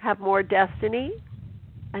have more destiny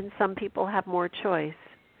and some people have more choice.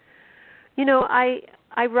 You know, I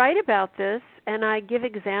write about this and I give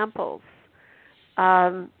examples.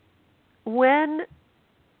 When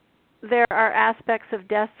there are aspects of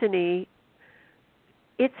destiny,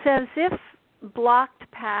 it's as if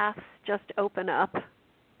blocked paths just open up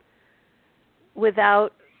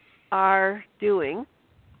without our doing,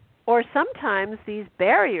 or sometimes these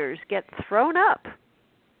barriers get thrown up.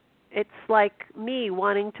 It's like me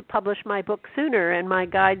wanting to publish my book sooner and my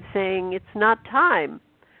guide saying it's not time.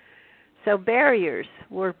 So barriers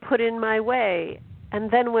were put in my way. And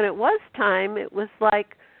then when it was time, it was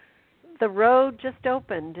like the road just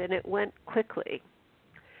opened and it went quickly.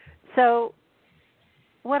 So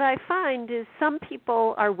what I find is some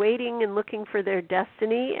people are waiting and looking for their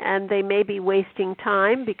destiny, and they may be wasting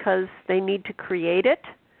time because they need to create it.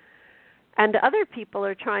 And other people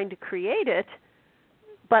are trying to create it,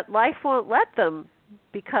 but life won't let them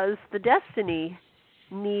because the destiny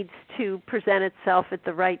needs to present itself at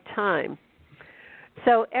the right time.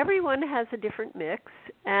 So everyone has a different mix,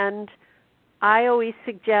 and I always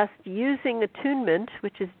suggest using attunement,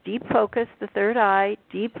 which is deep focus, the third eye,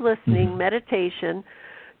 deep listening, meditation,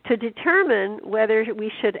 to determine whether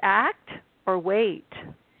we should act or wait.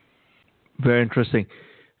 Very interesting.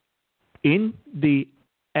 In the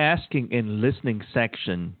asking and listening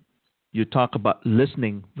section, you talk about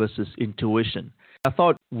listening versus intuition. I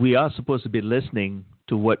thought we are supposed to be listening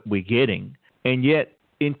to what we're getting, and yet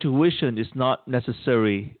intuition is not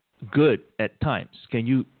necessarily good at times. Can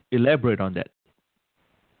you elaborate on that?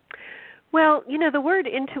 Well, the word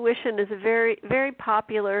intuition is a very, very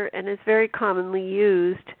popular and is very commonly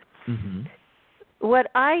used. Mm-hmm.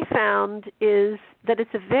 What I found is that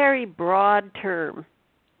it's a very broad term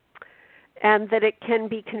and that it can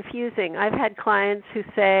be confusing. I've had clients who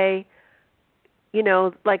say,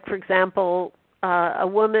 like, for example, a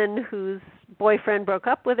woman whose boyfriend broke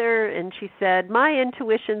up with her, and she said, my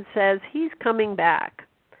intuition says he's coming back.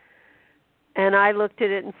 And I looked at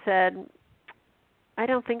it and said, I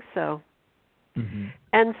don't think so. Mm-hmm.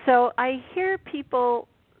 And so I hear people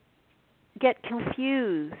get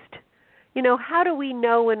confused. How do we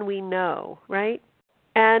know when we know, right?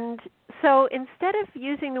 And so instead of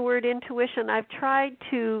using the word intuition, I've tried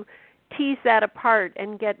to tease that apart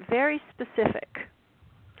and get very specific.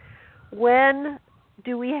 When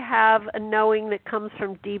do we have a knowing that comes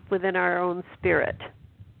from deep within our own spirit?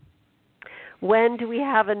 When do we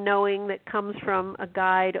have a knowing that comes from a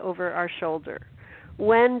guide over our shoulder?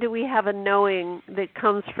 When do we have a knowing that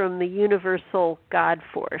comes from the universal God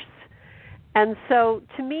force? And so,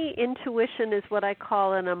 to me, intuition is what I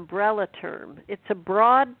call an umbrella term. It's a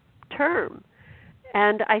broad term,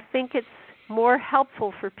 and I think it's more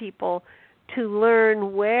helpful for people to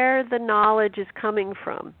learn where the knowledge is coming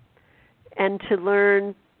from and to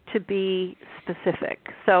learn to be specific.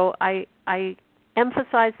 So I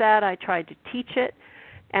emphasize that. I try to teach it,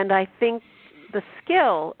 and I think the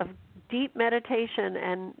skill of deep meditation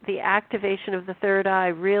and the activation of the third eye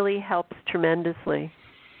really helps tremendously.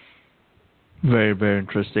 Very, very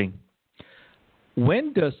interesting.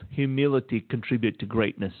 When does humility contribute to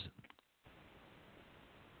greatness?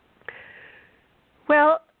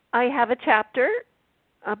 Well, I have a chapter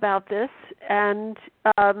about this, and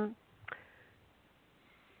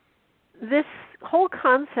this whole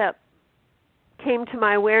concept came to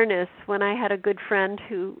my awareness when I had a good friend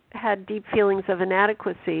who had deep feelings of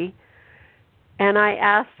inadequacy, and I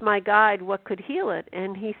asked my guide what could heal it,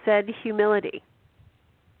 and he said humility.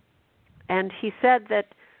 And he said that,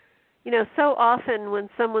 so often when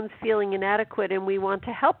someone's feeling inadequate and we want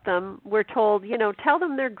to help them, we're told, tell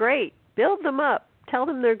them they're great, build them up, tell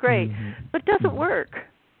them they're great, but it doesn't work.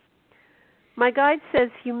 My guide says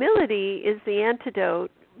humility is the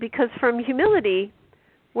antidote because from humility,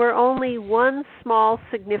 we're only one small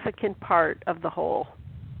significant part of the whole.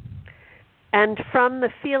 And from the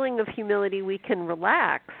feeling of humility, we can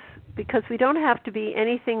relax because we don't have to be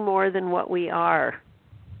anything more than what we are.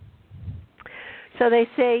 So they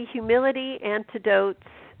say humility antidotes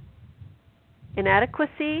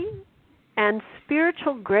inadequacy, and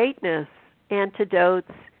spiritual greatness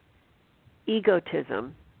antidotes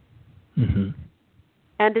egotism. Mm-hmm.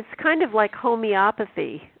 And it's kind of like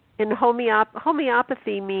homeopathy. And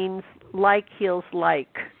homeopathy means like heals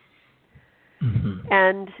like. Mm-hmm.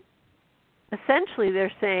 And essentially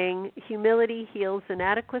they're saying humility heals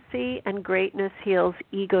inadequacy and greatness heals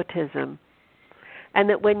egotism. And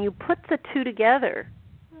that when you put the two together,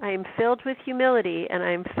 I am filled with humility and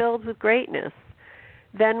I am filled with greatness,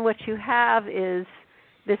 then what you have is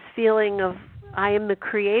this feeling of I am the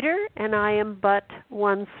creator and I am but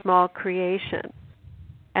one small creation.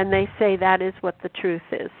 And they say that is what the truth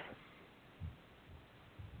is.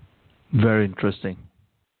 Very interesting.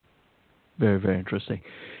 Very, very interesting.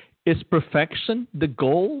 Is perfection the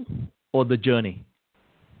goal or the journey?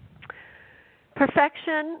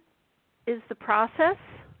 Perfection is the process.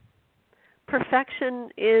 Perfection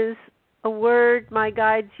is a word my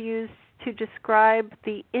guides use to describe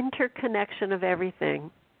the interconnection of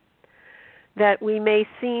everything. That we may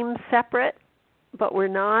seem separate, but we're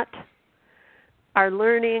not. Our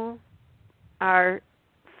learning, our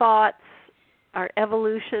thoughts, our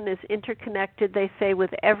evolution is interconnected, they say,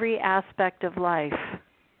 with every aspect of life.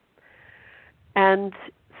 And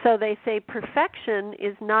so they say perfection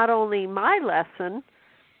is not only my lesson,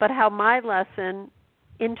 but how my lesson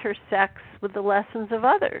intersects with the lessons of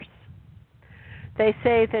others. They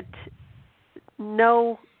say that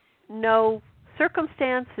no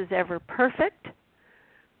circumstance is ever perfect,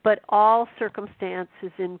 but all circumstance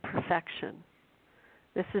is imperfection.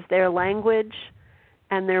 This is their language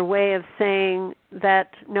and their way of saying that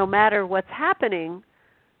no matter what's happening,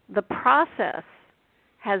 the process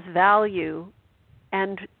has value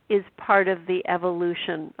and is part of the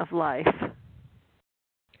evolution of life.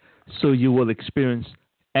 So you will experience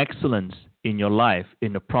excellence in your life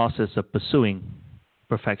in the process of pursuing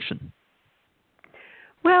perfection.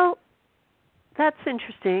 Well, that's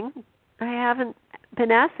interesting. I haven't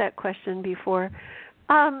been asked that question before.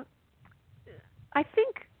 I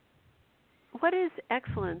think, what is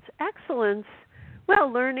excellence? Excellence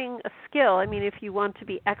Well, learning a skill. I mean, if you want to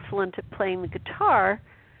be excellent at playing the guitar,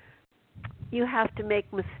 you have to make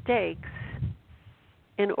mistakes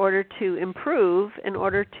in order to improve, in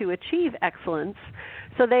order to achieve excellence.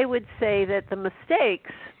 So they would say that the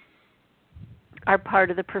mistakes are part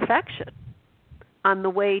of the perfection on the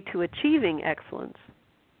way to achieving excellence.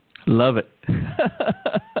 Love it.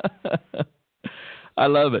 I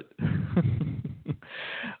love it.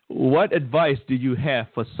 What advice do you have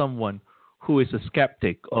for someone who is a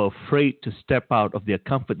skeptic or afraid to step out of their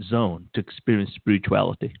comfort zone to experience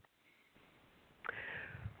spirituality?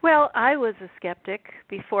 Well, I was a skeptic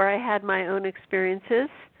before I had my own experiences,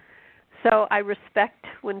 so I respect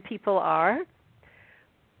when people are.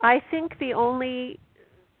 I think the only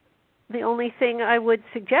thing I would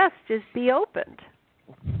suggest is be opened.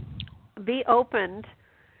 Be opened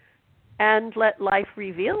and let life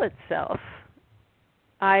reveal itself.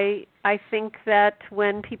 I think that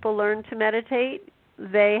when people learn to meditate,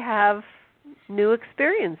 they have new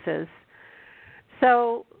experiences.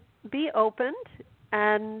 So be opened,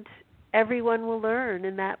 and everyone will learn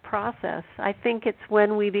in that process. I think it's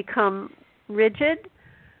when we become rigid,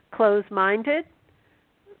 closed-minded,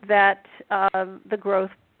 that the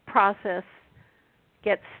growth process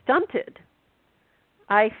gets stunted.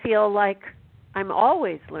 I feel like I'm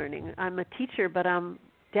always learning. I'm a teacher, but I'm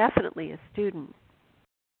definitely a student.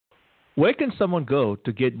 Where can someone go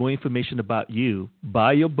to get more information about you,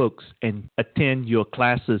 buy your books, and attend your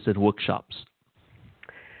classes and workshops?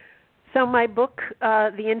 So my book,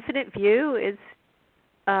 The Infinite View, is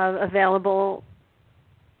available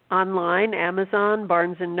online, Amazon,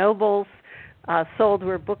 Barnes & Nobles, sold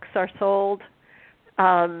where books are sold.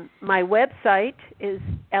 My website is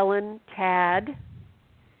ellentadd,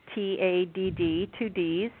 TADD,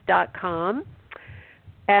 2Ds.com.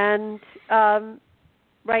 And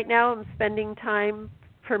right now I'm spending time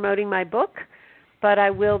promoting my book, but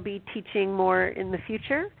I will be teaching more in the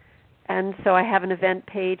future. And so I have an event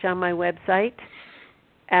page on my website.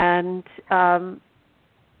 And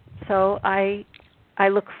so I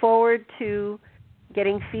look forward to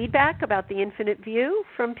getting feedback about The Infinite View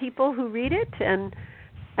from people who read it,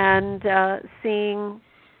 and seeing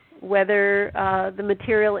whether the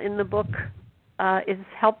material in the book is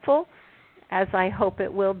helpful, as I hope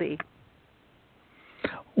it will be.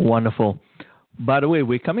 Wonderful. By the way,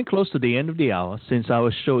 we're coming close to the end of the hour. Since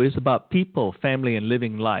our show is about people, family, and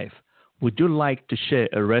living life, would you like to share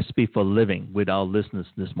a recipe for living with our listeners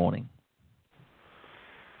this morning?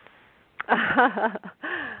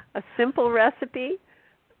 A simple recipe?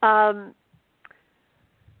 Well,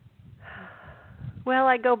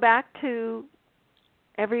 I go back to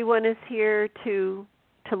everyone is here to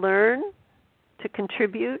learn, to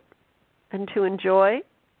contribute, and to enjoy.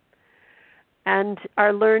 And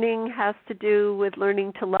our learning has to do with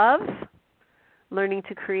learning to love, learning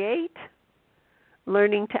to create,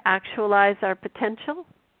 learning to actualize our potential,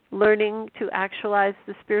 learning to actualize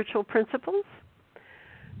the spiritual principles,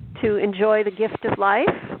 to enjoy the gift of life,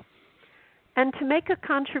 and to make a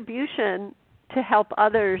contribution to help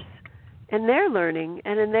others in their learning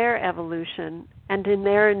and in their evolution and in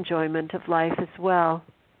their enjoyment of life as well.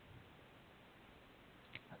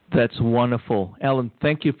 That's wonderful. Ellen,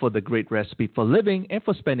 thank you for the great recipe for living and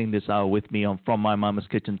for spending this hour with me on From My Mama's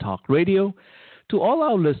Kitchen Talk Radio. To all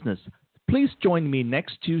our listeners, please join me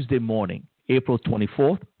next Tuesday morning, April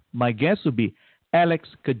 24th. My guest will be Alex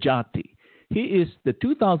Kajati. He is the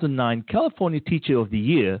 2009 California Teacher of the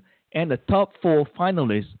Year and a top 4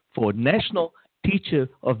 finalist for National Teacher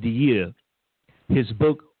of the Year. His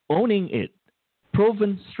book, Owning It,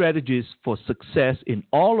 Proven Strategies for Success in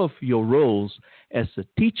All of Your Roles as a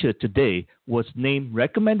Teacher Today, was named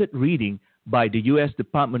recommended reading by the U.S.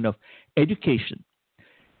 Department of Education.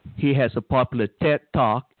 He has a popular TED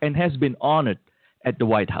Talk and has been honored at the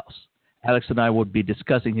White House. Alex and I will be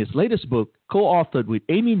discussing his latest book, co-authored with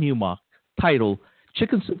Amy Newmark, titled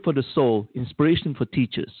Chicken Soup for the Soul, Inspiration for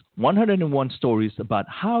Teachers, 101 Stories About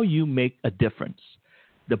How You Make a Difference.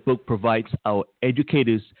 The book provides our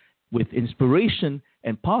educators with inspiration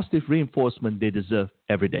and positive reinforcement they deserve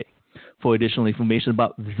every day. For additional information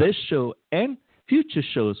about this show and future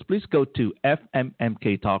shows, please go to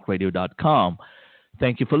fmmktalkradio.com.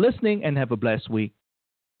 Thank you for listening and have a blessed week.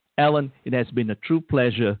 Ellen, it has been a true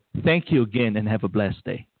pleasure. Thank you again and have a blessed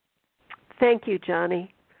day. Thank you,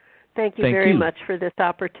 Johnny. Thank you very much for this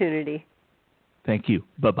opportunity. Thank you.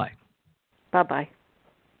 Bye-bye. Bye-bye.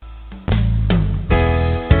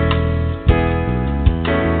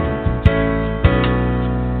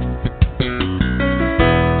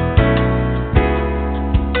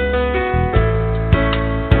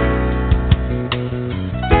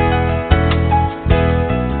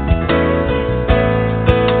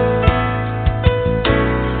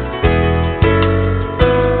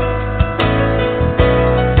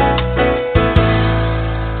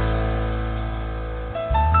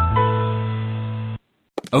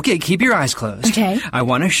 Okay, keep your eyes closed. Okay. I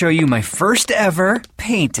want to show you my first ever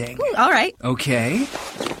painting. All right. Okay.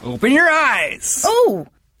 Open your eyes. Oh,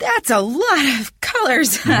 that's a lot of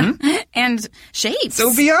colors and shapes.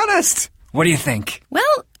 So be honest. What do you think?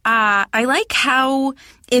 Well, I like how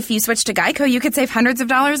if you switch to Geico, you could save hundreds of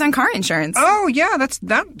dollars on car insurance. Oh, yeah,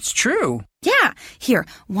 that's true. Yeah. Here,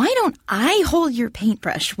 why don't I hold your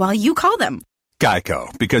paintbrush while you call them?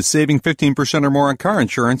 Geico, because saving 15% or more on car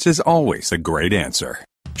insurance is always a great answer.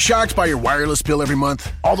 Shocked by your wireless bill every month?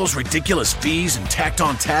 All those ridiculous fees and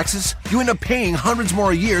tacked-on taxes? You end up paying hundreds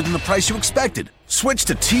more a year than the price you expected. Switch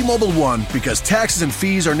to T-Mobile One because taxes and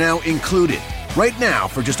fees are now included. Right now,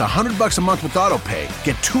 for just $100 a month with AutoPay,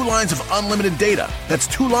 get 2 lines of unlimited data. That's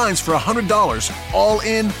 2 lines for $100, all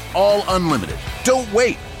in, all unlimited. Don't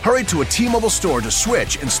wait. Hurry to a T-Mobile store to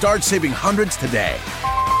switch and start saving hundreds today.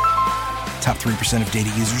 Top 3% of data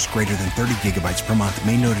users greater than 30 gigabytes per month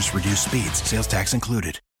may notice reduced speeds. Sales tax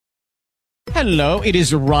included. Hello, it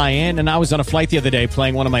is Ryan, and I was on a flight the other day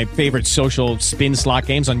playing one of my favorite social spin slot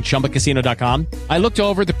games on ChumbaCasino.com. I looked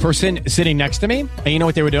over at the person sitting next to me, and you know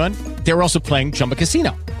what they were doing? They were also playing Chumba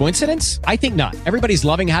Casino. Coincidence? I think not. Everybody's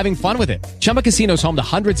loving having fun with it. Chumba Casino is home to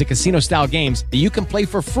hundreds of casino-style games that you can play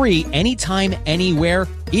for free anytime, anywhere,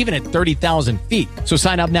 even at 30,000 feet. So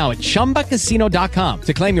sign up now at ChumbaCasino.com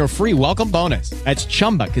to claim your free welcome bonus. That's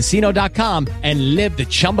ChumbaCasino.com and live the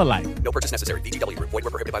Chumba life. No purchase necessary. VGW. Void where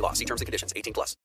prohibited by law. See terms and conditions. 18+.